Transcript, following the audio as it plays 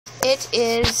It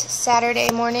is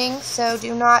Saturday morning, so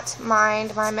do not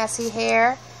mind my messy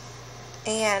hair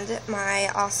and my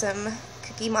awesome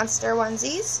Cookie Monster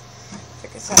onesies.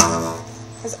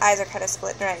 His eyes are kind of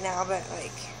splitting right now, but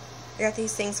like, I got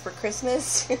these things for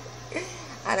Christmas.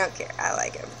 I don't care. I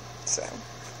like them. So,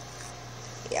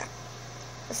 yeah.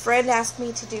 A friend asked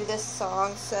me to do this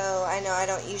song, so I know I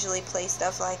don't usually play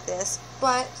stuff like this,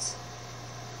 but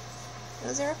it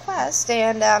was a request,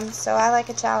 and so I like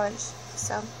a challenge.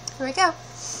 So, here we go.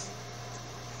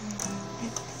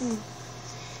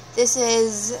 This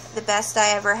is The Best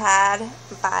I Ever Had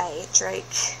by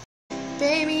Drake.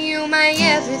 Baby, you my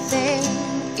everything,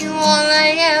 you all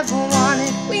I ever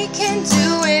wanted. We can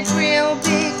do it real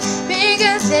big,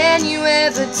 bigger than you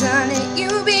ever done it.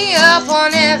 You be up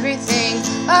on everything,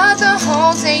 other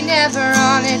holes ain't never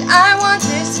on it. I want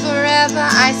this forever,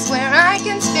 I swear I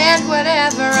can spend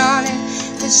whatever on it.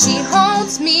 Cause she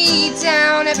holds me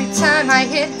down every time I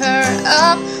hit her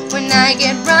up. When I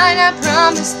get right, I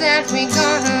promise that we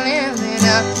gonna live it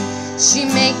up. She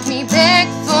make me beg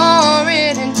for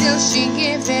it until she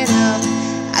give it up.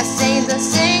 I say the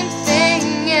same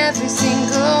thing every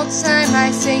single time. I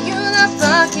say you the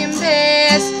fucking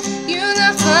best, you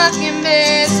the fucking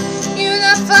best, you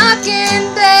the fucking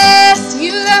best,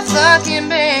 you the fucking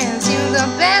best, you the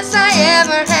best I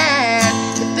ever had,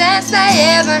 the best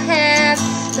I ever had,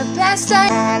 the best I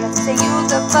had. I say you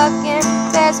the fucking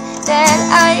best that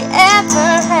I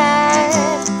ever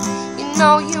had. You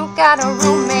know you got a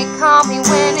roommate, call me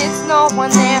when it's no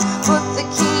one there. Put the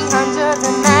key under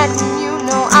the mat and you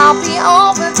know I'll be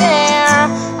over there.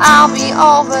 I'll be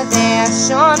over there,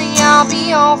 shorty, I'll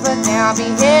be over there. I'll be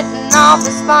hitting all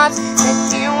the spots that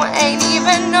you ain't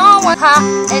even know what hot,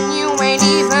 and you ain't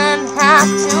even have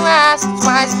to ask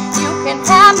twice. You can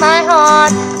have my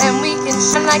heart and we can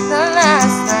shine like the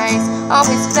last night.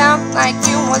 Always felt like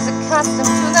you was accustomed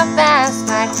to the fast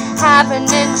life. Haven't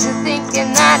you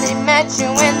thinking that it met you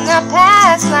in the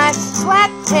past life.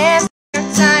 Sweatpants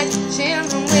tight,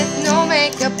 chilling with no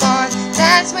makeup on.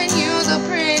 That's when you the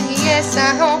prettiest.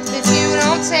 I hope that you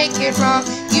don't take it wrong.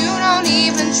 You don't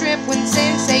even trip when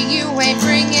say you ain't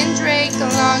bringing Drake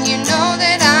along. You know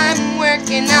that I'm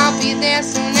working, I'll be there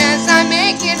soon as I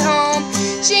make it home.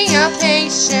 She a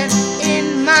patient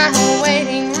in my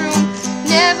waiting room.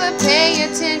 Never pay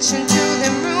attention to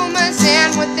them rumors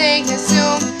and what they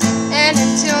assume. And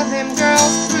until them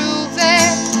girls prove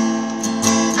it,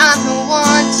 I'm the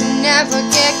one to never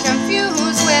get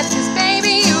confused with. 'Cause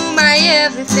baby, you my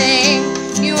everything,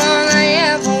 you all I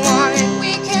ever wanted.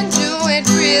 We can do it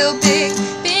real big,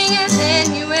 bigger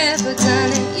than you ever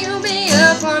done it. You be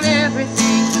up on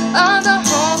everything, all the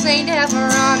holes ain't ever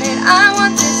on it. I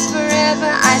want this forever,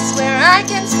 I swear I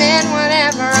can spend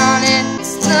whatever on it.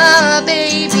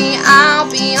 Baby, I'll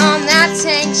be on that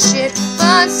tank shit,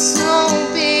 but so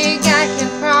big I can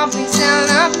probably sell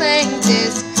a blank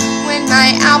disc. When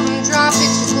my album drops,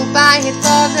 bitches will buy it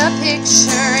for the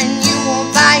picture, and you will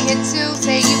buy it too.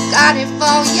 Say you got it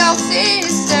for your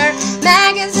sister.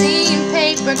 Magazine,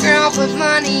 paper, girl, but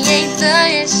money ain't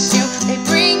the issue. They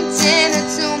bring dinner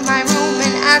to my room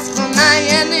and ask for my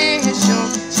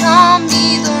initials. Call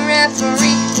me the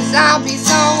referee, 'cause I'll be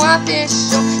so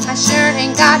official. My shirt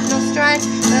ain't got no stripes,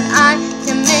 but I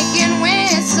can make it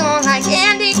whistle like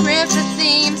Andy Griffith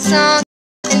theme song.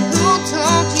 And who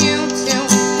told you to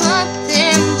put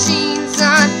them jeans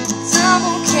on?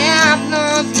 Double cab,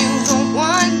 love you, the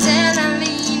one that I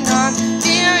lean on.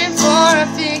 Fearing for a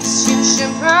fix, you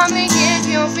should probably get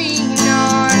your feet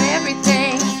on.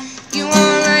 Everything, you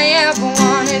all I ever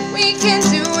wanted. We can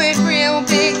do it real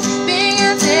big,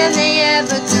 bigger than they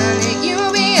ever done it. You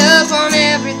be up on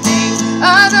everything,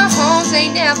 other holes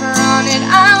ain't never on it.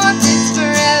 I want this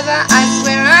forever, I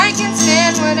swear I can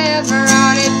spend whatever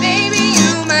on it. Baby,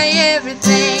 you my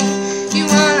everything.